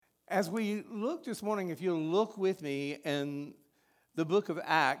As we look this morning, if you'll look with me in the book of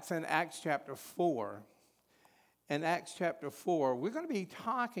Acts, in Acts chapter 4. In Acts chapter 4, we're going to be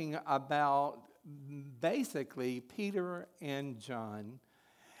talking about basically Peter and John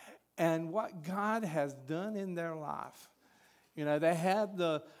and what God has done in their life. You know, they had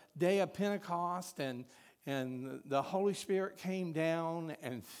the day of Pentecost and the Holy Spirit came down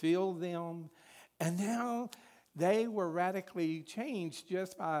and filled them. And now they were radically changed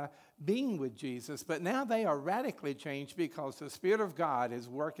just by being with Jesus. But now they are radically changed because the Spirit of God is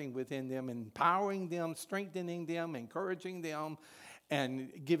working within them, empowering them, strengthening them, encouraging them, and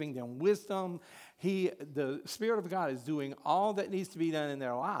giving them wisdom. The Spirit of God is doing all that needs to be done in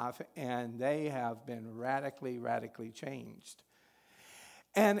their life, and they have been radically, radically changed.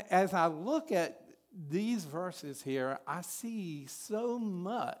 And as I look at these verses here, I see so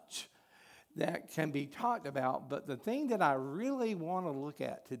much that can be talked about, but the thing that I really want to look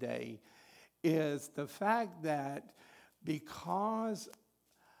at today is the fact that because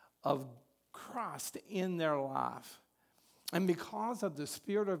of Christ in their life, and because of the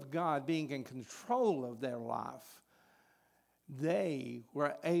Spirit of God being in control of their life, they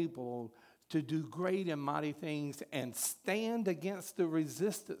were able to do great and mighty things and stand against the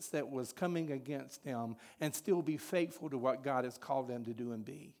resistance that was coming against them and still be faithful to what God has called them to do and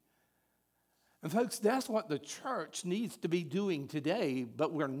be. And folks, that's what the church needs to be doing today,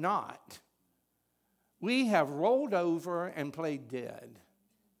 but we're not. We have rolled over and played dead.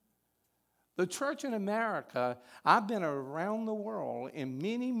 The church in America, I've been around the world in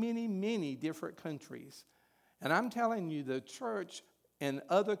many, many, many different countries. And I'm telling you, the church in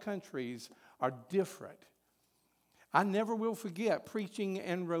other countries are different. I never will forget preaching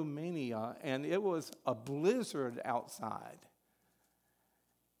in Romania, and it was a blizzard outside.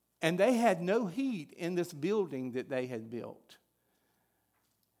 And they had no heat in this building that they had built.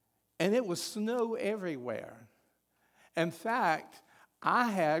 And it was snow everywhere. In fact,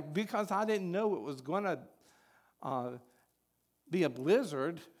 because I didn't know it was going to be a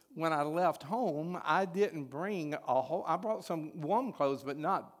blizzard when I left home, I didn't bring I brought some warm clothes, but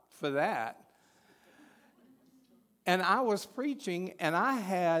not for that. And I was preaching, and I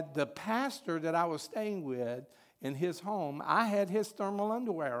had the pastor that I was staying with in his home, I had his thermal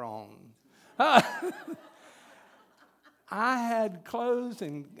underwear on. I had clothes,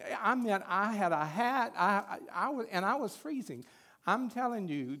 and I had a hat. I was freezing. I'm telling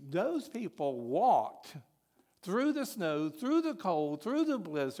you, those people walked through the snow, through the cold, through the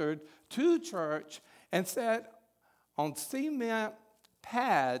blizzard, to church, and sat on cement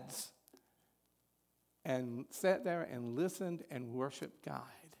pads and sat there and listened and worshiped God.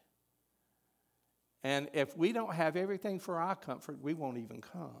 And if we don't have everything for our comfort, we won't even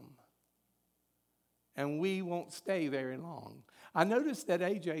come. And we won't stay very long. I noticed that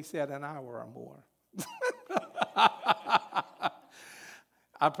AJ said an hour or more.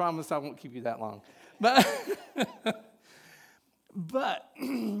 I promise I won't keep you that long. But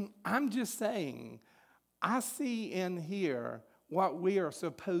I'm just saying, I see in here what we are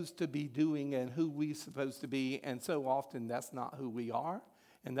supposed to be doing and who we're supposed to be. And so often that's not who we are,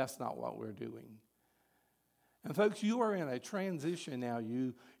 and that's not what we're doing. And folks, you are in a transition now.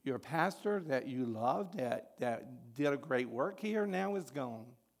 Your pastor that you loved, that did a great work here, now is gone.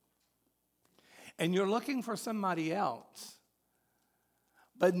 And you're looking for somebody else.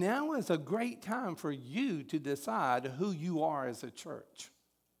 But now is a great time for you to decide who you are as a church.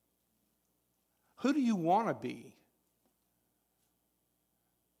 Who do you want to be?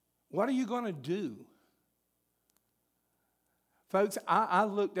 What are you going to do? Folks, I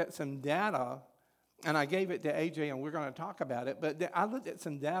looked at some data, and I gave it to AJ, and we're going to talk about it. But I looked at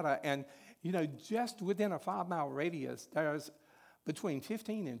some data, and, just within a 5-mile radius, there's between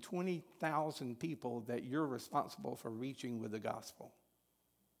 15 and 20,000 people that you're responsible for reaching with the gospel.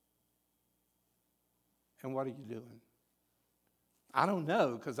 And what are you doing? I don't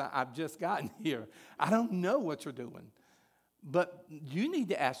know, because I've just gotten here. I don't know what you're doing. But you need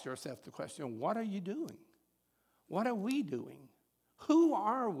to ask yourself the question, what are you doing? What are we doing? Who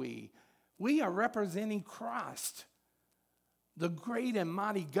are we? We are representing Christ, the great and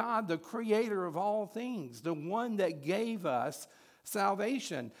mighty God, the creator of all things, the one that gave us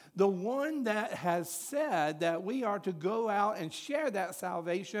salvation, the one that has said that we are to go out and share that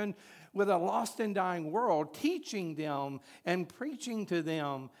salvation with a lost and dying world, teaching them and preaching to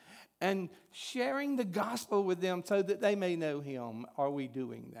them and sharing the gospel with them so that they may know him. Are we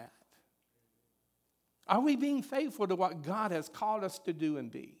doing that? Are we being faithful to what God has called us to do and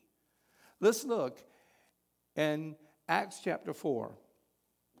be? Let's look in Acts chapter 4,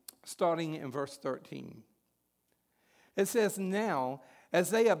 starting in verse 13. It says, "Now, As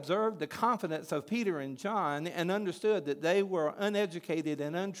they observed the confidence of Peter and John and understood that they were uneducated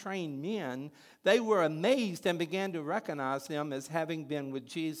and untrained men, they were amazed and began to recognize them as having been with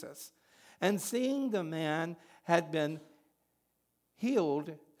Jesus. And seeing the man had been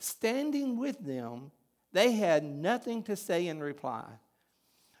healed, standing with them, they had nothing to say in reply.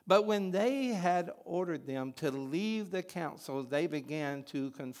 But when they had ordered them to leave the council, they began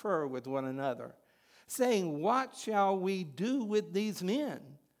to confer with one another, saying, "What shall we do with these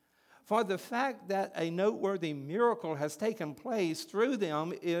men? For the fact that a noteworthy miracle has taken place through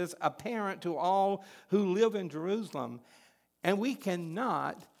them is apparent to all who live in Jerusalem, and we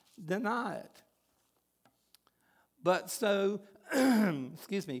cannot deny it. But so,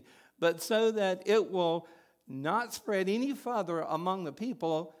 but so that it will not spread any further among the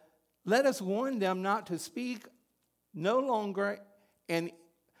people, let us warn them not to speak no longer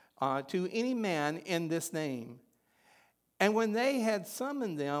to any man in this name." And when they had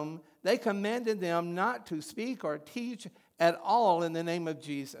summoned them, they commanded them not to speak or teach at all in the name of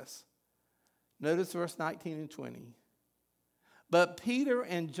Jesus. Notice verse 19 and 20. But Peter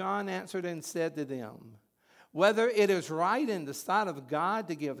and John answered and said to them, "Whether it is right in the sight of God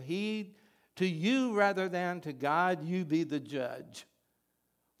to give heed to you rather than to God, you be the judge.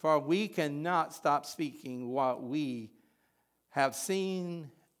 For we cannot stop speaking what we have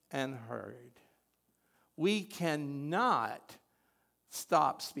seen and heard." We cannot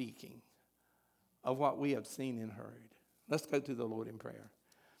stop speaking of what we have seen and heard. Let's go to the Lord in prayer.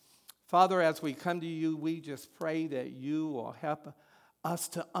 Father, as we come to you, we just pray that you will help us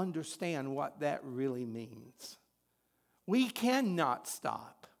to understand what that really means. We cannot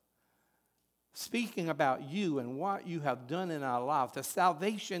stop speaking about you and what you have done in our life, the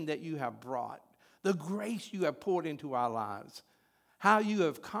salvation that you have brought, the grace you have poured into our lives, how you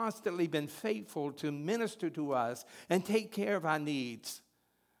have constantly been faithful to minister to us and take care of our needs.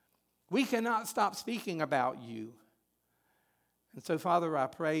 We cannot stop speaking about you. And so, Father, I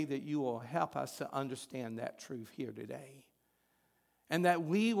pray that you will help us to understand that truth here today, and that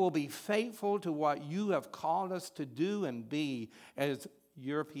we will be faithful to what you have called us to do and be as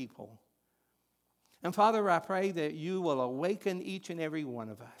your people. And Father, I pray that you will awaken each and every one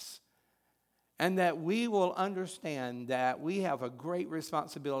of us, and that we will understand that we have a great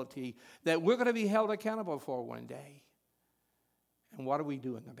responsibility that we're going to be held accountable for one day. And what are we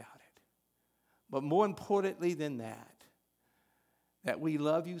doing about it? But more importantly than that we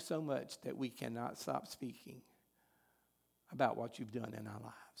love you so much that we cannot stop speaking about what you've done in our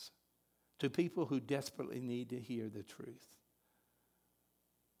lives to people who desperately need to hear the truth.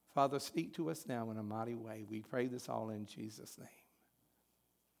 Father, speak to us now in a mighty way. We pray this all in Jesus' name.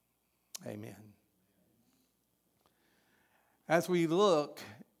 Amen. As we look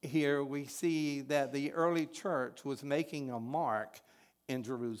here, we see that the early church was making a mark in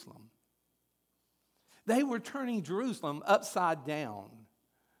Jerusalem. They were turning Jerusalem upside down.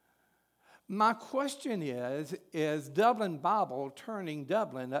 My question is Dublin Bible turning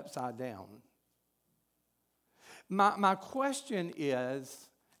Dublin upside down? My question is,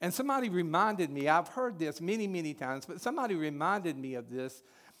 and somebody reminded me, I've heard this many, many times, but somebody reminded me of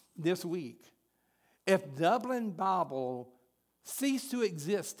this week. If Dublin Bible ceased to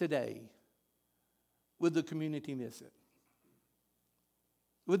exist today, would the community miss it?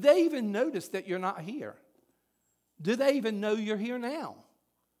 Would they even notice that you're not here? Do they even know you're here now?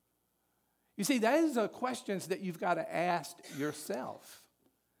 You see, those are questions that you've got to ask yourself.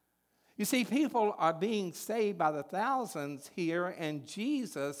 You see, people are being saved by the thousands here, and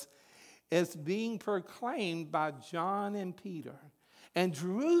Jesus is being proclaimed by John and Peter. And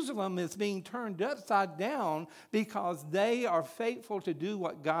Jerusalem is being turned upside down because they are faithful to do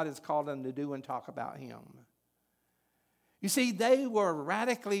what God has called them to do and talk about him. You see, they were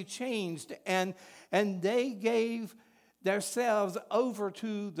radically changed, and they gave themselves over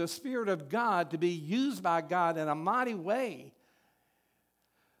to the Spirit of God to be used by God in a mighty way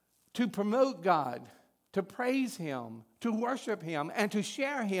to promote God, to praise him, to worship him, and to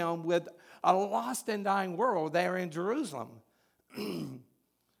share him with a lost and dying world there in Jerusalem.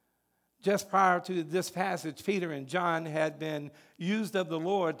 Just prior to this passage, Peter and John had been used of the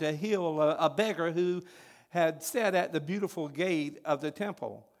Lord to heal a beggar who had sat at the beautiful gate of the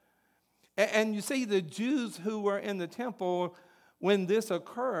temple. And you see, the Jews who were in the temple when this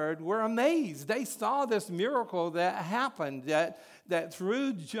occurred were amazed. They saw this miracle that happened, that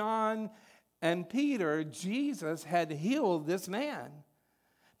through John and Peter, Jesus had healed this man.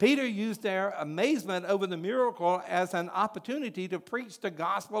 Peter used their amazement over the miracle as an opportunity to preach the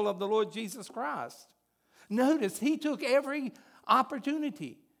gospel of the Lord Jesus Christ. Notice, he took every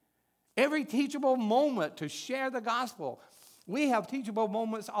opportunity, every teachable moment to share the gospel. We have teachable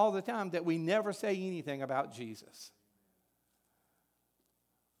moments all the time that we never say anything about Jesus.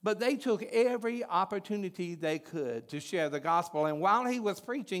 But they took every opportunity they could to share the gospel. And while he was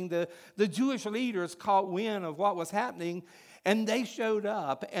preaching, the Jewish leaders caught wind of what was happening, and they showed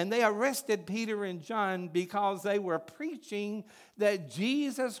up. And they arrested Peter and John because they were preaching that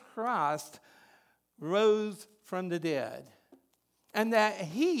Jesus Christ rose from the dead, and that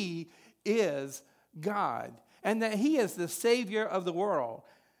he is God, and that he is the Savior of the world.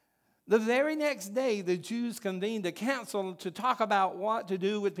 The very next day, the Jews convened a council to talk about what to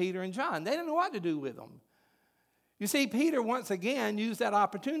do with Peter and John. They didn't know what to do with them. You see, Peter once again used that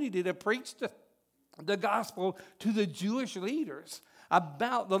opportunity to preach the gospel to the Jewish leaders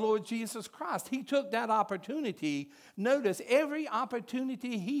about the Lord Jesus Christ. He took that opportunity. Notice, every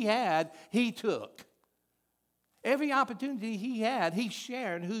opportunity he had, he took. Every opportunity he had, he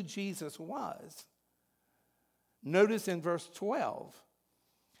shared who Jesus was. Notice in verse 12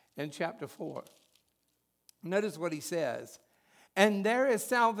 in chapter 4. Notice what he says. And there is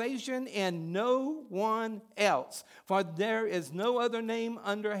salvation in no one else, for there is no other name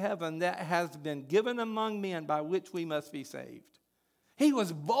under heaven that has been given among men by which we must be saved. He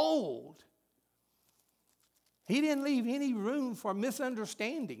was bold. He didn't leave any room for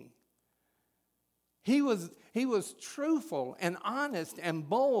misunderstanding. He was truthful and honest and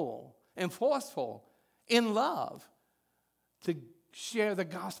bold and forceful in love to share the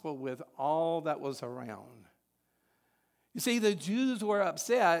gospel with all that was around. You see, the Jews were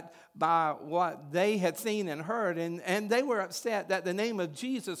upset by what they had seen and heard, and they were upset that the name of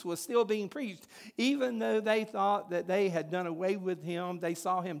Jesus was still being preached, even though they thought that they had done away with him. They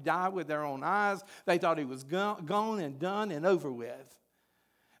saw him die with their own eyes. They thought he was gone and done and over with.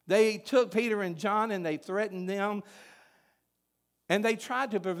 They took Peter and John and they threatened them, and they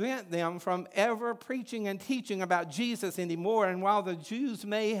tried to prevent them from ever preaching and teaching about Jesus anymore. And while the Jews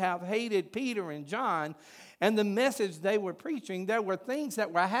may have hated Peter and John and the message they were preaching, there were things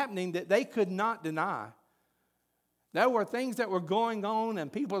that were happening that they could not deny. There were things that were going on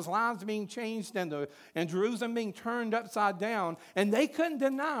and people's lives being changed and Jerusalem being turned upside down. And they couldn't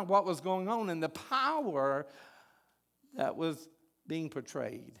deny what was going on and the power that was being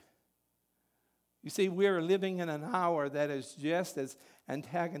portrayed. You see, we're living in an hour that is just as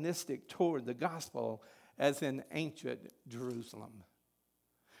antagonistic toward the gospel as in ancient Jerusalem.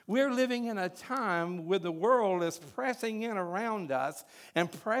 We're living in a time where the world is pressing in around us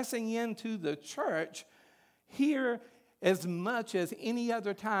and pressing into the church. Here, as much as any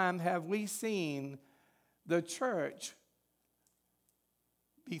other time, have we seen the church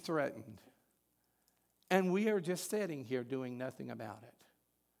be threatened. And we are just sitting here doing nothing about it.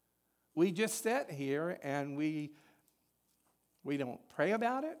 We just sit here and we don't pray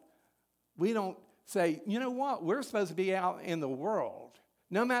about it. We don't say, you know what, we're supposed to be out in the world.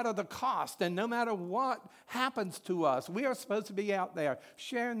 No matter the cost and no matter what happens to us, we are supposed to be out there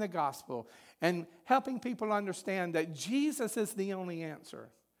sharing the gospel and helping people understand that Jesus is the only answer.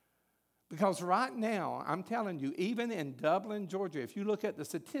 Because right now, I'm telling you, even in Dublin, Georgia, if you look at the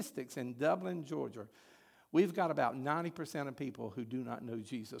statistics in Dublin, Georgia, we've got about 90% of people who do not know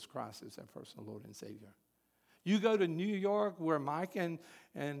Jesus Christ as their personal Lord and Savior. You go to New York, where Mike and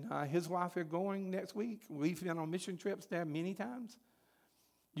his wife are going next week. We've been on mission trips there many times.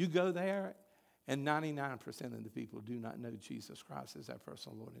 You go there, and 99% of the people do not know Jesus Christ as their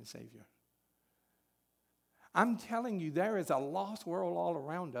personal Lord and Savior. I'm telling you, there is a lost world all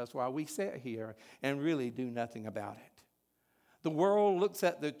around us while we sit here and really do nothing about it. The world looks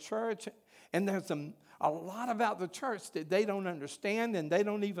at the church, and there's a lot about the church that they don't understand and they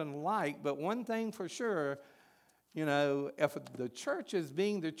don't even like. But one thing for sure, you know, if the church is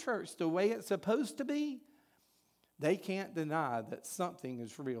being the church the way it's supposed to be, they can't deny that something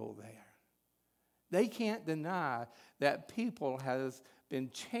is real there. They can't deny that people has been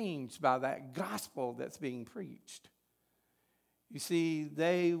changed by that gospel that's being preached. You see,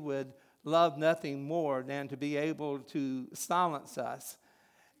 they would love nothing more than to be able to silence us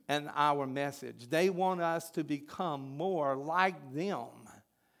and our message. They want us to become more like them.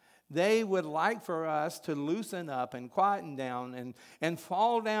 They would like for us to loosen up and quieten down and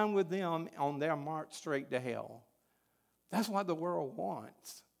fall down with them on their march straight to hell. That's what the world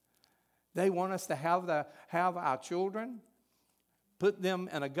wants. They want us to have our children, put them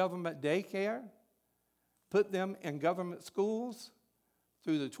in a government daycare, put them in government schools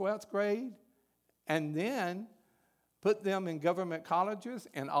through the 12th grade, and then put them in government colleges,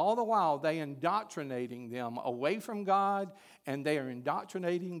 and all the while they indoctrinating them away from God, and they are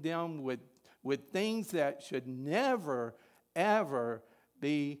indoctrinating them with things that should never, ever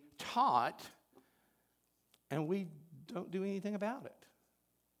be taught. And we don't do anything about it.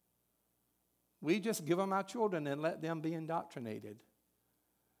 We just give them our children and let them be indoctrinated.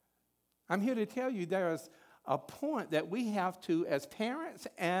 I'm here to tell you there is a point that we have to, as parents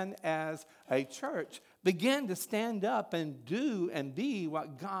and as a church, begin to stand up and do and be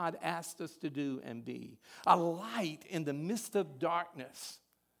what God asked us to do and be. A light in the midst of darkness.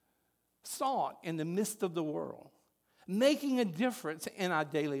 Salt in the midst of the world. Making a difference in our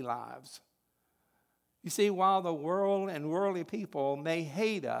daily lives. You see, while the world and worldly people may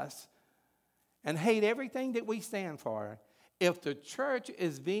hate us and hate everything that we stand for, if the church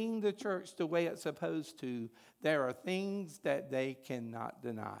is being the church the way it's supposed to, there are things that they cannot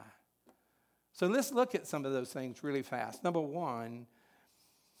deny. So let's look at some of those things really fast. Number one,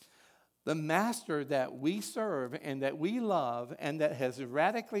 the master that we serve and that we love and that has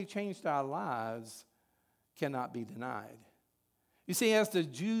radically changed our lives cannot be denied. You see, as the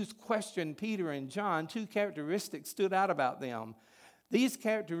Jews questioned Peter and John, two characteristics stood out about them. These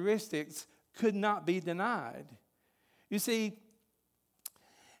characteristics could not be denied. You see,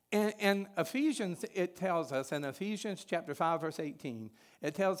 in Ephesians, it tells us, in Ephesians chapter 5, verse 18,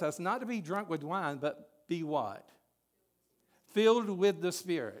 it tells us not to be drunk with wine, but be what? Filled with the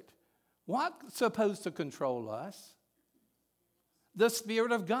Spirit. What's supposed to control us? The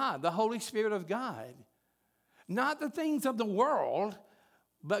Spirit of God, the Holy Spirit of God. Not the things of the world,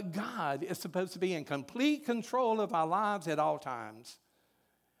 but God is supposed to be in complete control of our lives at all times.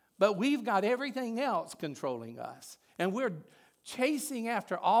 But we've got everything else controlling us. And we're chasing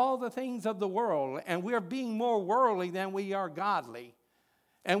after all the things of the world. And we're being more worldly than we are godly.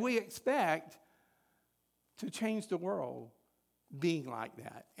 And we expect to change the world being like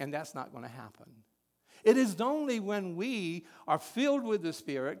that. And that's not going to happen. It is only when we are filled with the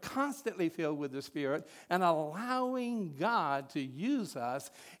Spirit, constantly filled with the Spirit, and allowing God to use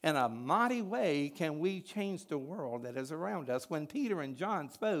us in a mighty way can we change the world that is around us. When Peter and John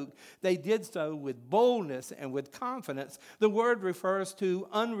spoke, they did so with boldness and with confidence. The word refers to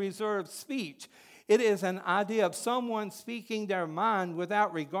unreserved speech. It is an idea of someone speaking their mind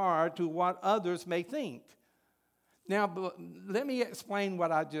without regard to what others may think. Now, let me explain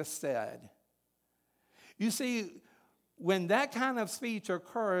what I just said. You see, when that kind of speech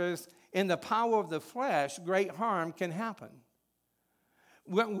occurs in the power of the flesh, great harm can happen.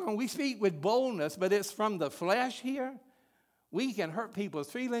 When we speak with boldness, but it's from the flesh here, we can hurt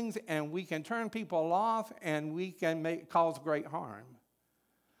people's feelings and we can turn people off and we can cause great harm.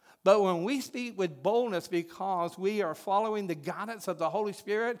 But when we speak with boldness because we are following the guidance of the Holy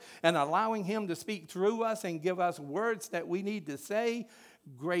Spirit and allowing Him to speak through us and give us words that we need to say,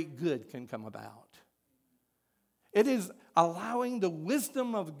 great good can come about. It is allowing the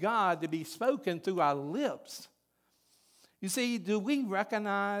wisdom of God to be spoken through our lips. You see, do we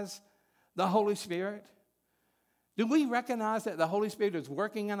recognize the Holy Spirit? Do we recognize that the Holy Spirit is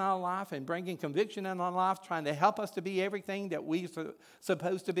working in our life and bringing conviction in our life, trying to help us to be everything that we're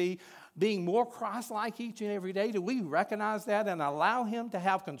supposed to be, being more Christ-like each and every day? Do we recognize that and allow Him to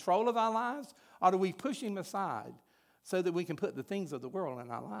have control of our lives? Or do we push Him aside so that we can put the things of the world in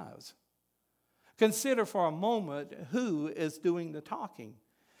our lives? Consider for a moment who is doing the talking.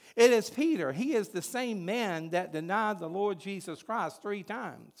 It is Peter. He is the same man that denied the Lord Jesus Christ 3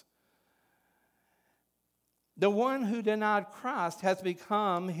 times. The one who denied Christ has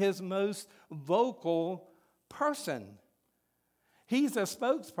become his most vocal person. He's a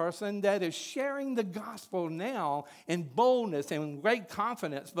spokesperson that is sharing the gospel now in boldness and great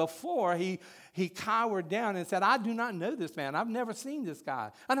confidence. Before he cowered down and said, I do not know this man. I've never seen this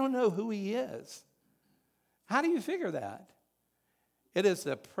guy. I don't know who he is. How do you figure that? It is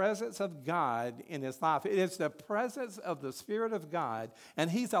the presence of God in his life. It is the presence of the Spirit of God, and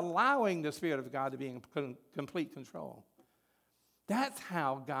he's allowing the Spirit of God to be in complete control. That's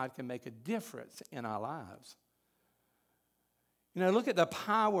how God can make a difference in our lives. You know, look at the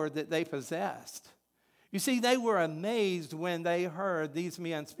power that they possessed. You see, they were amazed when they heard these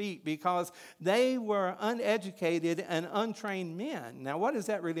men speak because they were uneducated and untrained men. Now, what does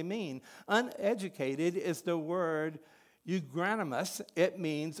that really mean? Uneducated is the word eugranomus. It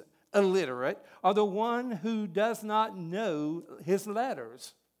means illiterate, or the one who does not know his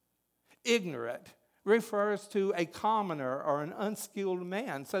letters. Ignorant refers to a commoner or an unskilled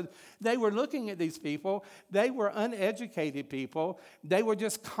man. So they were looking at these people. They were uneducated people. They were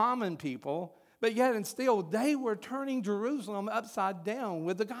just common people. But yet and still, they were turning Jerusalem upside down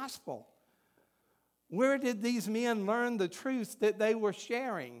with the gospel. Where did these men learn the truths that they were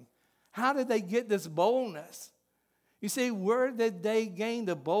sharing? How did they get this boldness? You see, where did they gain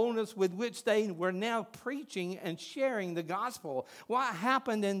the boldness with which they were now preaching and sharing the gospel? What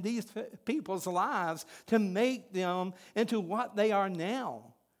happened in these people's lives to make them into what they are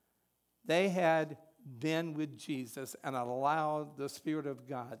now? They had been with Jesus and allowed the Spirit of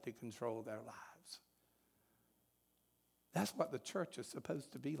God to control their lives. That's what the church is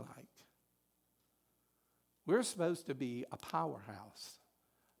supposed to be like. We're supposed to be a powerhouse,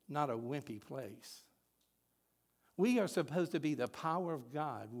 not a wimpy place. We are supposed to be the power of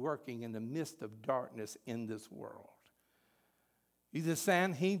God working in the midst of darkness in this world. The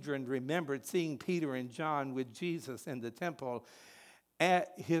Sanhedrin remembered seeing Peter and John with Jesus in the temple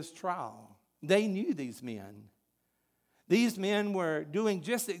at his trial. They knew these men. These men were doing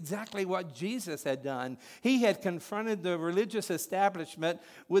just exactly what Jesus had done. He had confronted the religious establishment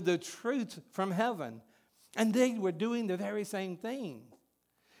with the truth from heaven, and they were doing the very same thing.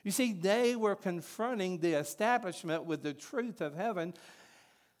 You see, they were confronting the establishment with the truth of heaven.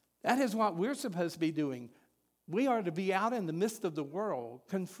 That is what we're supposed to be doing. We are to be out in the midst of the world,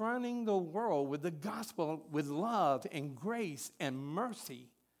 confronting the world with the gospel, with love and grace and mercy,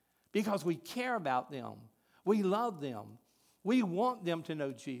 because we care about them. We love them. We want them to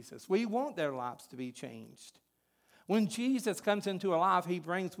know Jesus. We want their lives to be changed. When Jesus comes into our life, he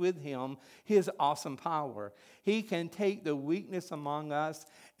brings with him his awesome power. He can take the weakness among us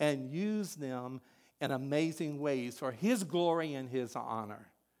and use them in amazing ways for his glory and his honor.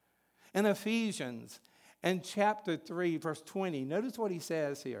 In Ephesians, in chapter 3, verse 20, notice what he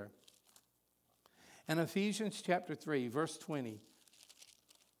says here. In Ephesians chapter 3, verse 20.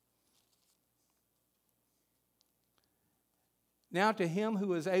 Now to him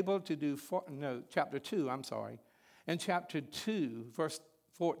who is able to do, chapter 2, I'm sorry. In chapter 2, verse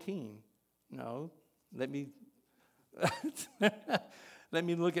 14. No, let me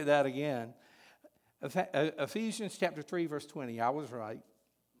look at that again. Ephesians chapter 3, verse 20. I was right.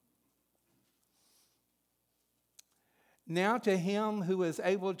 Now to him who is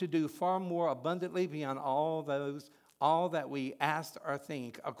able to do far more abundantly beyond all that we ask or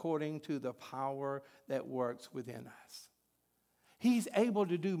think, according to the power that works within us. He's able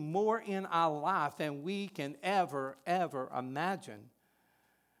to do more in our life than we can ever imagine.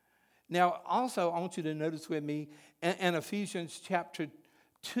 Now, also, I want you to notice with me in Ephesians chapter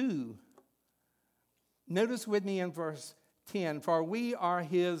 2. Notice with me in verse 10, for we are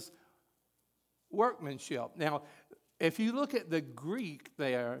his workmanship. Now, if you look at the Greek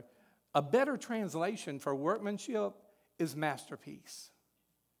there, a better translation for workmanship is masterpiece.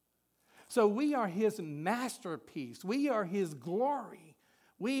 So we are his masterpiece. We are his glory.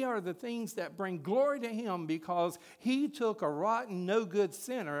 We are the things that bring glory to him because he took a rotten, no good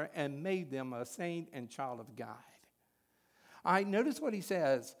sinner and made them a saint and child of God. All right, notice what he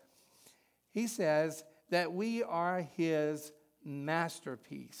says. He says that we are his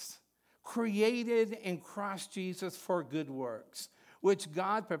masterpiece, created in Christ Jesus for good works, which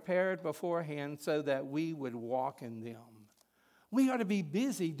God prepared beforehand so that we would walk in them. We are to be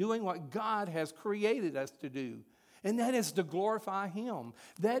busy doing what God has created us to do, and that is to glorify him.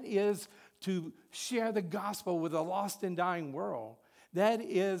 That is to share the gospel with a lost and dying world. That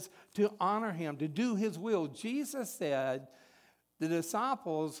is to honor him, to do his will. Jesus said the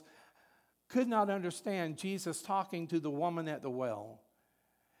disciples could not understand Jesus talking to the woman at the well.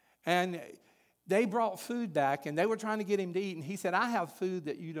 And they brought food back, and they were trying to get him to eat, and he said, I have food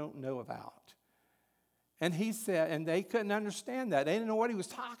that you don't know about. And he said, and they couldn't understand that. They didn't know what he was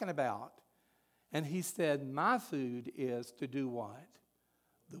talking about. And he said, my food is to do what?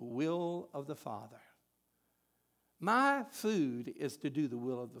 The will of the Father. My food is to do the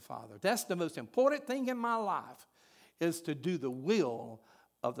will of the Father. That's the most important thing in my life, is to do the will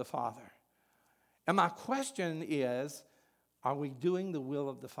of the Father. And my question is, are we doing the will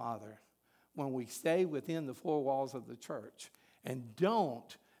of the Father when we stay within the four walls of the church and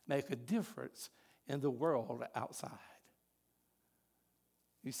don't make a difference in the world outside?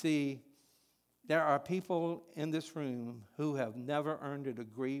 You see, there are people in this room who have never earned a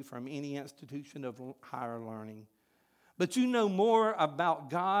degree from any institution of higher learning. But you know more about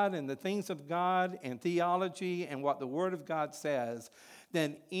God and the things of God and theology and what the Word of God says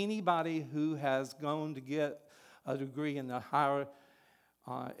than anybody who has gone to get a degree in the higher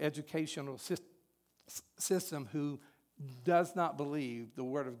educational system who does not believe the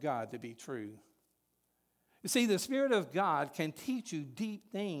Word of God to be true. You see, the Spirit of God can teach you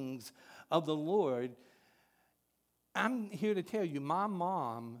deep things of the Lord. I'm here to tell you, my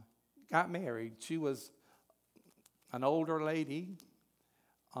mom got married. She was an older lady.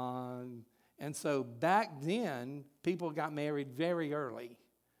 And so back then, people got married very early.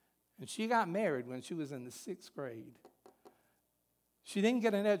 And she got married when she was in the 6th grade. She didn't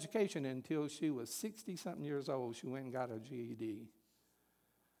get an education until she was 60-something years old. She went and got her GED.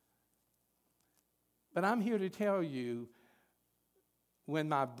 But I'm here to tell you, when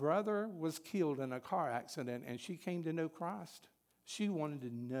my brother was killed in a car accident and she came to know Christ, she wanted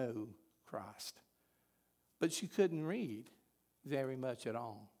to know Christ. But she couldn't read very much at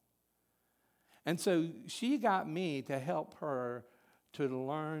all. And so she got me to help her to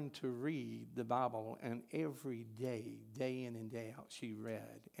learn to read the Bible. And every day, day in and day out, she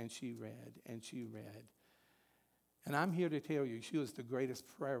read and she read and she read. And I'm here to tell you, she was the greatest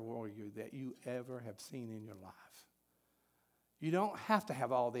prayer warrior that you ever have seen in your life. You don't have to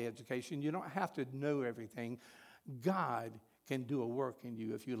have all the education. You don't have to know everything. God can do a work in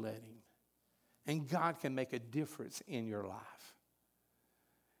you if you let him. And God can make a difference in your life.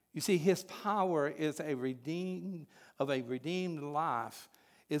 You see, his power is a redeemed life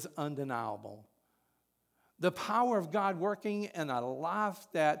is undeniable. The power of God working in a life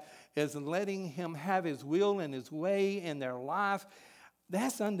that is letting him have his will and his way in their life,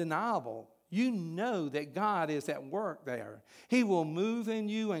 that's undeniable. You know that God is at work there. He will move in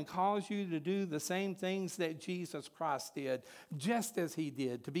you and cause you to do the same things that Jesus Christ did, just as he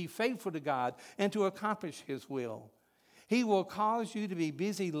did, to be faithful to God and to accomplish his will. He will cause you to be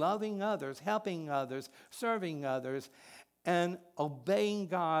busy loving others, helping others, serving others, and obeying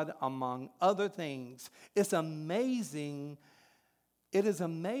God among other things. It's amazing. It is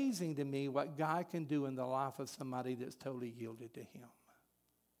amazing to me what God can do in the life of somebody that's totally yielded to him.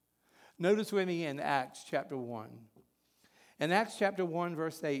 Notice with me in Acts chapter 1. In Acts chapter 1,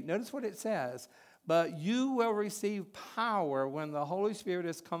 verse 8, notice what it says. But you will receive power when the Holy Spirit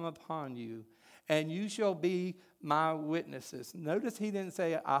has come upon you, and you shall be my witnesses. Notice he didn't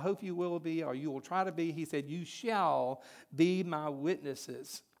say, I hope you will be, or you will try to be. He said, you shall be my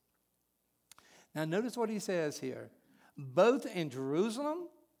witnesses. Now notice what he says here. Both in Jerusalem,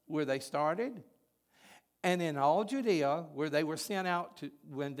 where they started, and in all Judea, where they were sent out to,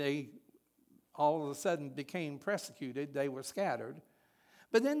 when they all of a sudden became persecuted, they were scattered.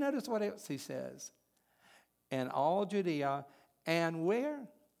 But then notice what else he says. And all Judea, and where?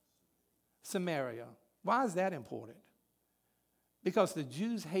 Samaria. Why is that important? Because the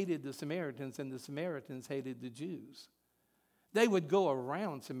Jews hated the Samaritans and the Samaritans hated the Jews. They would go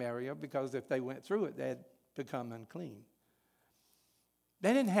around Samaria because if they went through it, they'd become unclean.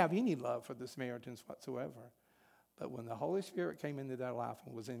 They didn't have any love for the Samaritans whatsoever. But when the Holy Spirit came into their life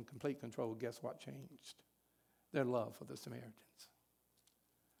and was in complete control, guess what changed? Their love for the Samaritans.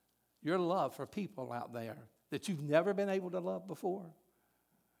 Your love for people out there that you've never been able to love before,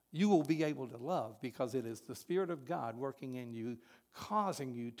 you will be able to love because it is the Spirit of God working in you,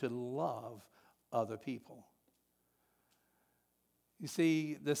 causing you to love other people. You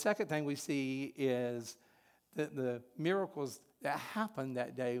see, the second thing we see is that the miracles that happened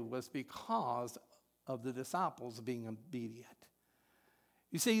that day was because of the disciples being obedient.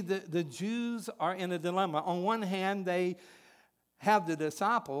 You see, the Jews are in a dilemma. On one hand, they have the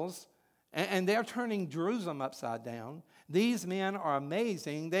disciples, and they're turning Jerusalem upside down. These men are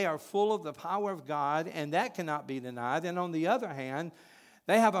amazing. They are full of the power of God, and that cannot be denied. And on the other hand,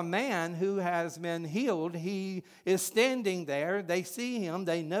 they have a man who has been healed. He is standing there. They see him.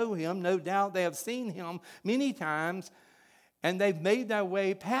 They know him. No doubt they have seen him many times, and they've made their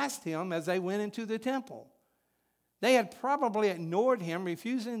way past him as they went into the temple. They had probably ignored him,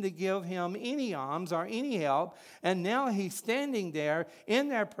 refusing to give him any alms or any help, and now he's standing there in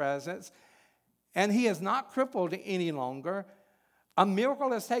their presence, and he is not crippled any longer. A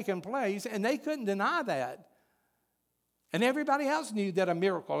miracle has taken place, and they couldn't deny that. And everybody else knew that a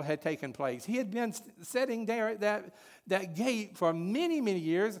miracle had taken place. He had been sitting there at that gate for many, many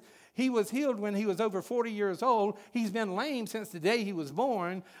years. He was healed when he was over 40 years old. He's been lame since the day he was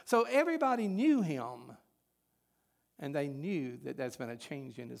born. So everybody knew him. And they knew that there's been a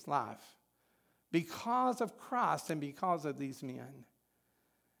change in his life because of Christ and because of these men.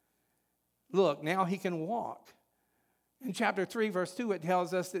 Look, now he can walk. In chapter 3, verse 2, it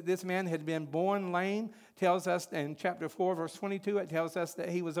tells us that this man had been born lame. Tells us in chapter 4, verse 22, it tells us that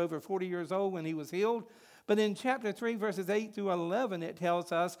he was over 40 years old when he was healed. But in chapter 3, verses 8 through 11, it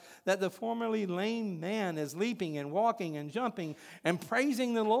tells us that the formerly lame man is leaping and walking and jumping and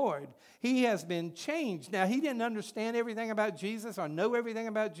praising the Lord. He has been changed. Now, he didn't understand everything about Jesus or know everything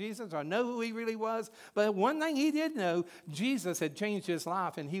about Jesus or know who he really was. But one thing he did know, Jesus had changed his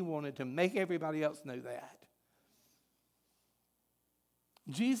life, and he wanted to make everybody else know that.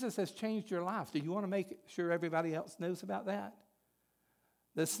 Jesus has changed your life. Do you want to make sure everybody else knows about that?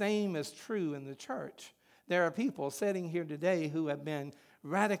 The same is true in the church. There are people sitting here today who have been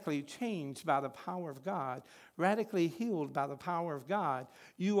radically changed by the power of God, radically healed by the power of God.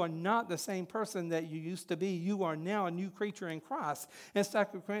 You are not the same person that you used to be. You are now a new creature in Christ. In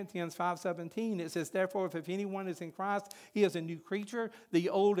 2 Corinthians 5:17, it says, therefore, if anyone is in Christ, he is a new creature. The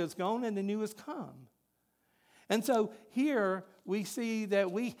old is gone and the new has come. And so here we see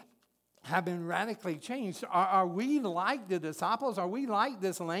that we have been radically changed. Are we like the disciples? Are we like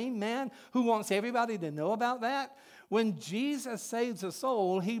this lame man who wants everybody to know about that? When Jesus saves a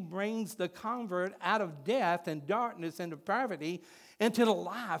soul, he brings the convert out of death and darkness and depravity into the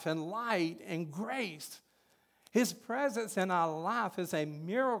life and light and grace. His presence in our life is a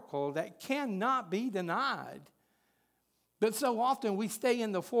miracle that cannot be denied. But so often we stay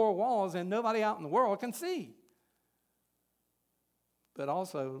in the four walls and nobody out in the world can see. But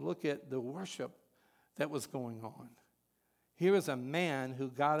also look at the worship that was going on. Here is a man who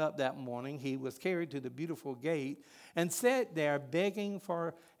got up that morning. He was carried to the beautiful gate and sat there begging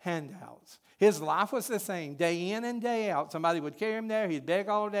for handouts. His life was the same, day in and day out. Somebody would carry him there. He'd beg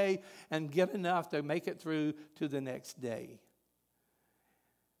all day and get enough to make it through to the next day.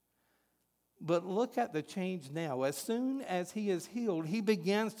 But look at the change now. As soon as he is healed, he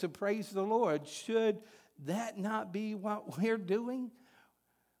begins to praise the Lord. Should that not be what we're doing?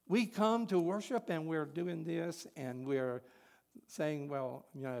 We come to worship and we're doing this and we're saying, well,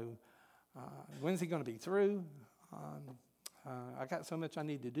 when's he going to be through? I got so much I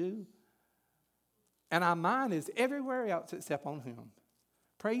need to do. And our mind is everywhere else except on him.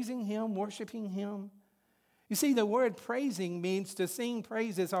 Praising him, worshiping him. You see, the word praising means to sing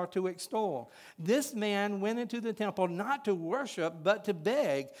praises or to extol. This man went into the temple not to worship, but to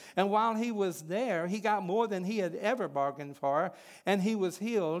beg. And while he was there, he got more than he had ever bargained for, and he was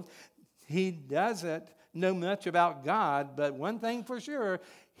healed. He doesn't know much about God, but one thing for sure,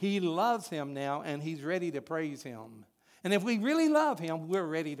 he loves him now, and he's ready to praise him. And if we really love him, we're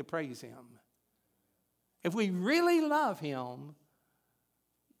ready to praise him. If we really love him,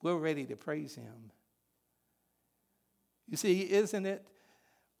 we're ready to praise him. You see, isn't it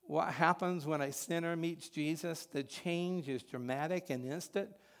what happens when a sinner meets Jesus? The change is dramatic and instant.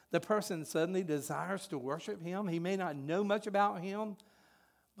 The person suddenly desires to worship him. He may not know much about him,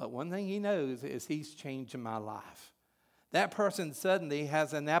 but one thing he knows is he's changed my life. That person suddenly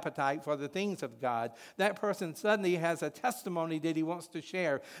has an appetite for the things of God. That person suddenly has a testimony that he wants to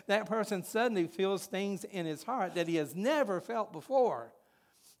share. That person suddenly feels things in his heart that he has never felt before.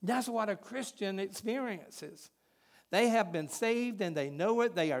 That's what a Christian experiences. They have been saved and they know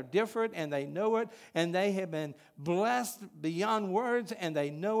it. They are different and they know it. And they have been blessed beyond words and they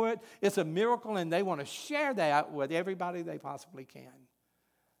know it. It's a miracle and they want to share that with everybody they possibly can.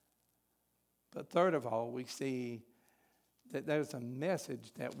 But third of all, we see that there's a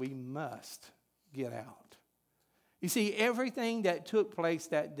message that we must get out. You see, everything that took place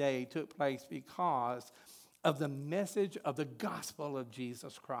that day took place because of the message of the gospel of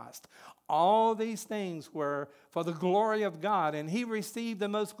Jesus Christ. All these things were for the glory of God, and he received the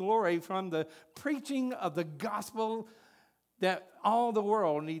most glory from the preaching of the gospel that all the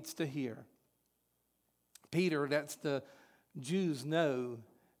world needs to hear. Peter, that's the Jews know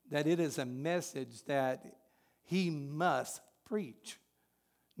that it is a message that he must preach.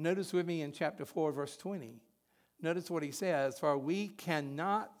 Notice with me in chapter 4, verse 20. Notice what he says, for we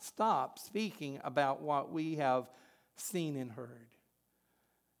cannot stop speaking about what we have seen and heard.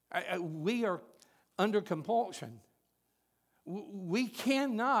 We are under compulsion. We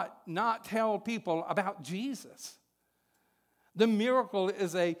cannot not tell people about Jesus. The miracle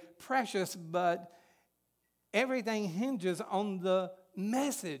is a precious, but everything hinges on the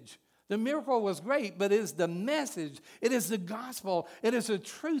message. The miracle was great, but it is the message. It is the gospel. It is the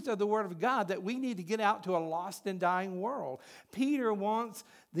truth of the word of God that we need to get out to a lost and dying world. Peter wants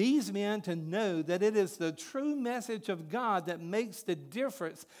these men to know that it is the true message of God that makes the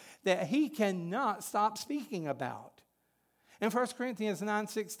difference that he cannot stop speaking about. In 1 Corinthians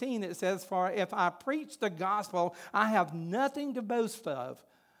 9:16, it says, for if I preach the gospel, I have nothing to boast of,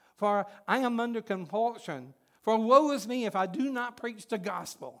 for I am under compulsion. For woe is me if I do not preach the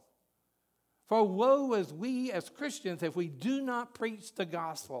gospel. For woe is we as Christians if we do not preach the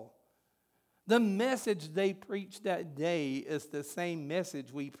gospel. The message they preached that day is the same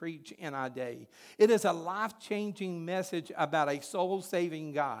message we preach in our day. It is a life-changing message about a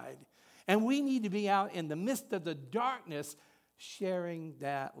soul-saving God. And we need to be out in the midst of the darkness sharing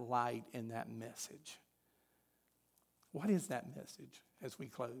that light and that message. What is that message as we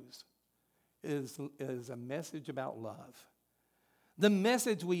close? It is a message about love. The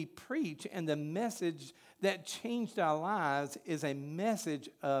message we preach and the message that changed our lives is a message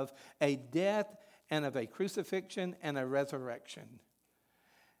of a death and of a crucifixion and a resurrection.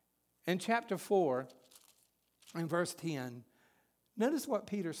 In chapter 4, in verse 10, notice what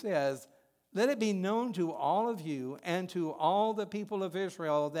Peter says. Let it be known to all of you and to all the people of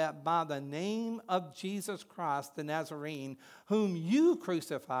Israel that by the name of Jesus Christ the Nazarene, whom you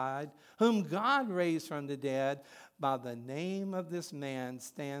crucified, whom God raised from the dead, by the name of this man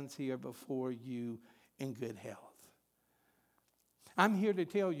stands here before you in good health. I'm here to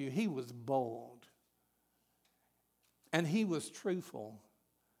tell you he was bold and he was truthful,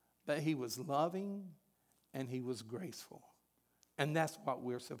 but he was loving and he was graceful. And that's what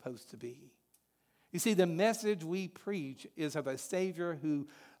we're supposed to be. You see, the message we preach is of a Savior who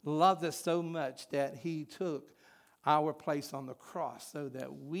loved us so much that he took our place on the cross so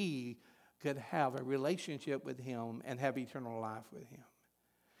that we could have a relationship with him and have eternal life with him.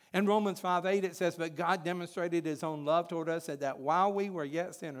 In Romans 5:8 it says, but God demonstrated his own love toward us, and that while we were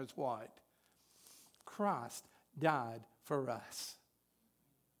yet sinners, what? Christ died for us.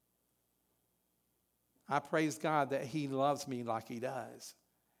 I praise God that he loves me like he does.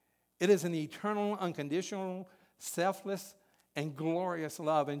 It is an eternal, unconditional, selfless, and glorious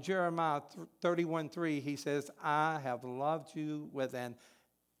love. In Jeremiah 31:3, he says, I have loved you with an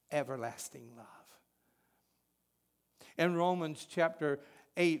everlasting love. In Romans chapter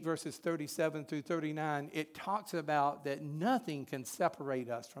 8, verses 37 through 39, it talks about that nothing can separate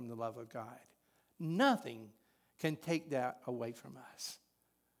us from the love of God. Nothing can take that away from us.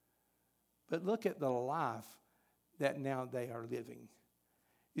 But look at the life that now they are living.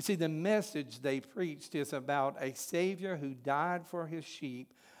 You see, the message they preached is about a Savior who died for his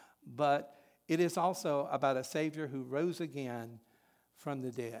sheep, but it is also about a Savior who rose again from the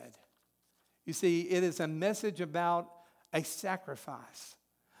dead. You see, it is a message about a sacrifice,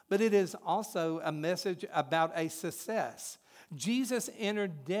 but it is also a message about a success. Jesus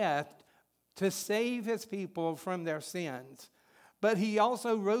entered death to save his people from their sins, but he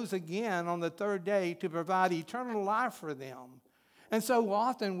also rose again on the third day to provide eternal life for them. And so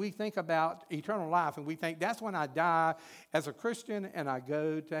often we think about eternal life and we think that's when I die as a Christian and I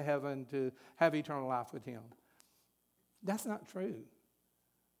go to heaven to have eternal life with him. That's not true.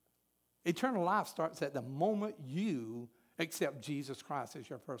 Eternal life starts at the moment you accept Jesus Christ as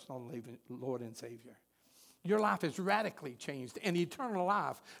your personal Lord and Savior. Your life is radically changed, and eternal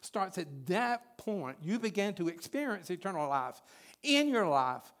life starts at that point. You begin to experience eternal life in your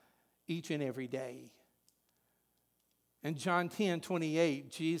life each and every day. In John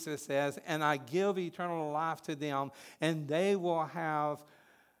 10:28, Jesus says, and I give eternal life to them, and they will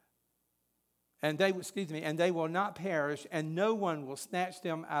not perish, and no one will snatch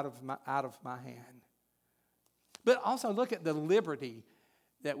them out of my hand. But also look at the liberty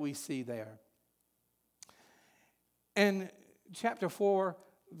that we see there. In chapter 4,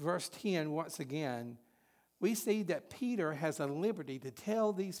 verse 10, once again, we see that Peter has a liberty to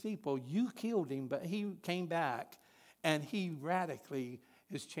tell these people, you killed him, but he came back. And he radically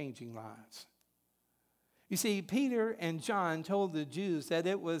is changing lives. You see, Peter and John told the Jews that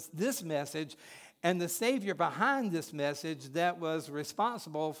it was this message and the Savior behind this message that was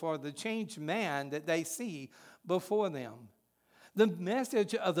responsible for the changed man that they see before them. The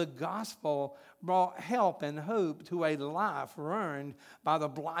message of the gospel brought help and hope to a life ruined by the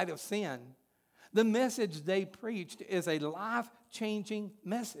blight of sin. The message they preached is a life-changing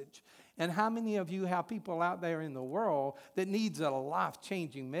message. And how many of you have people out there in the world that needs a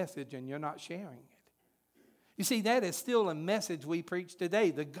life-changing message and you're not sharing it? You see, that is still a message we preach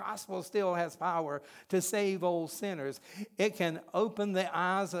today. The gospel still has power to save old sinners. It can open the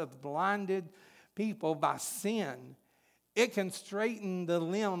eyes of blinded people by sin. It can straighten the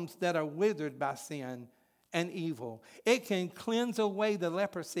limbs that are withered by sin and evil. It can cleanse away the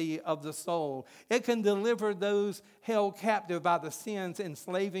leprosy of the soul. It can deliver those held captive by the sins,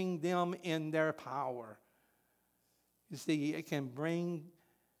 enslaving them in their power. You see, it can bring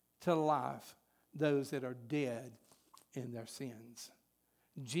to life those that are dead in their sins.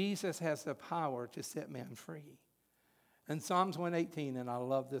 Jesus has the power to set man free. In Psalms 118, and I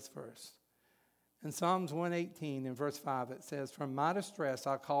love this verse. In Psalms 118, in verse 5, it says, from my distress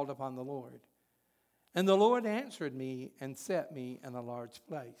I called upon the Lord. And the Lord answered me and set me in a large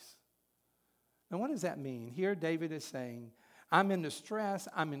place. Now, what does that mean? Here, David is saying, I'm in distress,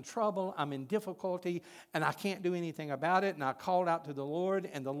 I'm in trouble, I'm in difficulty, and I can't do anything about it. And I called out to the Lord,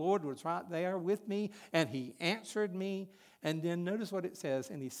 and the Lord was right there with me, and he answered me. And then notice what it says,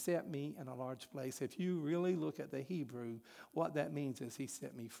 and he set me in a large place. If you really look at the Hebrew, what that means is he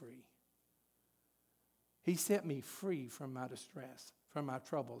set me free. He set me free from my distress, from my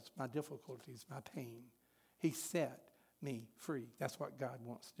troubles, my difficulties, my pain. He set me free. That's what God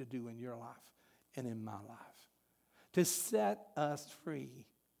wants to do in your life and in my life. To set us free.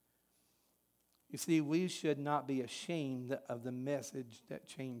 You see, we should not be ashamed of the message that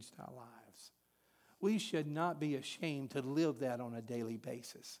changed our lives. We should not be ashamed to live that on a daily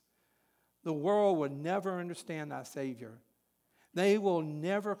basis. The world will never understand our Savior. They will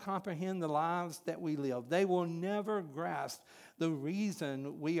never comprehend the lives that we live. They will never grasp the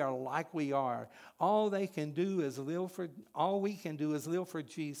reason we are like we are. All we can do is live for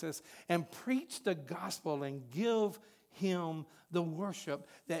Jesus and preach the gospel and give him the worship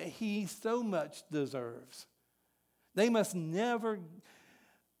that he so much deserves. They must never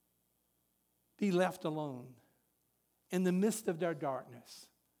be left alone in the midst of their darkness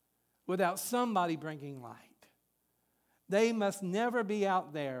without somebody bringing light. They must never be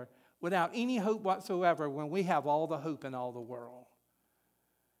out there without any hope whatsoever when we have all the hope in all the world.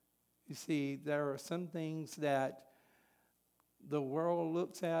 You see, there are some things that the world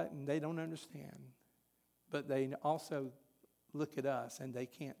looks at and they don't understand. But they also look at us and they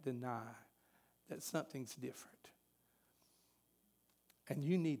can't deny that something's different. And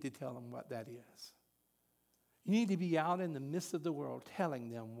you need to tell them what that is. You need to be out in the midst of the world telling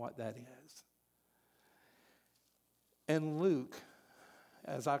them what that is. And Luke,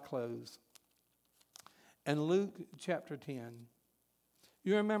 as I close, in Luke chapter 10,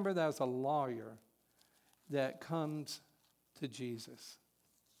 you remember there's a lawyer that comes to Jesus.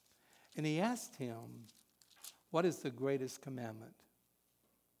 And he asked him, what is the greatest commandment?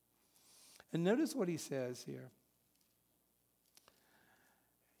 And notice what he says here.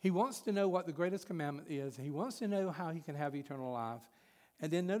 He wants to know what the greatest commandment is. He wants to know how he can have eternal life. And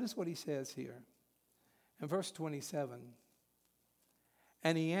then notice what he says here. In verse 27,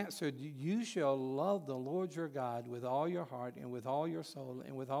 and he answered, you shall love the Lord your God with all your heart and with all your soul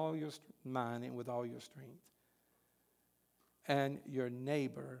and with all your mind and with all your strength, and your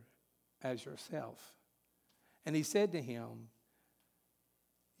neighbor as yourself. And he said to him,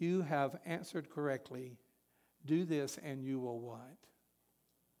 you have answered correctly. Do this and you will what?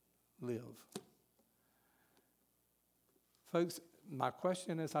 Live. Folks, my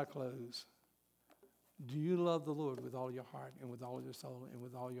question as I close, do you love the Lord with all your heart and with all your soul and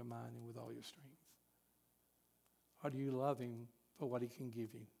with all your mind and with all your strength? Or do you love him for what he can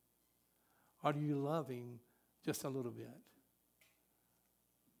give you? Or do you love him just a little bit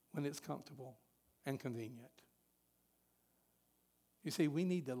when it's comfortable and convenient? You see, we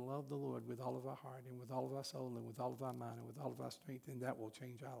need to love the Lord with all of our heart and with all of our soul and with all of our mind and with all of our strength, and that will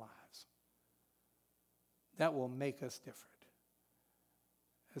change our lives. That will make us different,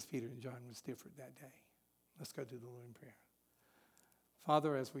 as Peter and John was different that day. Let's go to the Lord in prayer.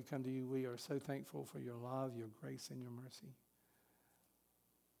 Father, as we come to you, we are so thankful for your love, your grace, and your mercy.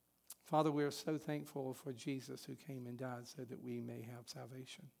 Father, we are so thankful for Jesus who came and died so that we may have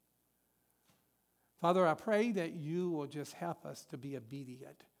salvation. Father, I pray that you will just help us to be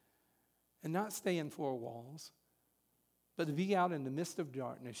obedient and not stay in four walls, but to be out in the midst of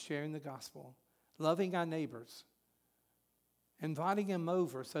darkness, sharing the gospel, loving our neighbors, inviting them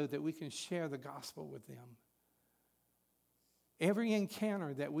over so that we can share the gospel with them. Every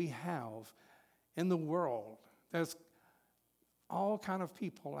encounter that we have in the world, there's all kind of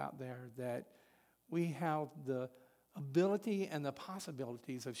people out there that we have the ability and the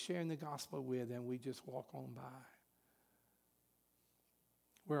possibilities of sharing the gospel with, and we just walk on by.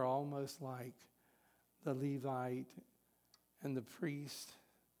 We're almost like the Levite and the priest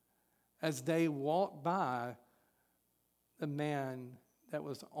as they walked by the man that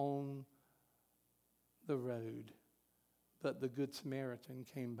was on the road, but the Good Samaritan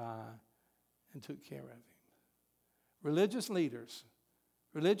came by and took care of him. Religious leaders,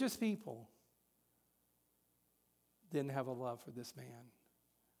 religious people didn't have a love for this man.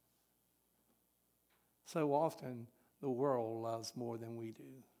 So often, the world loves more than we do.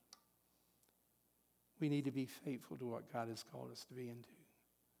 We need to be faithful to what God has called us to be into.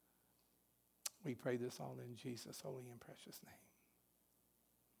 We pray this all in Jesus' holy and precious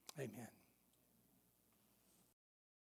name. Amen.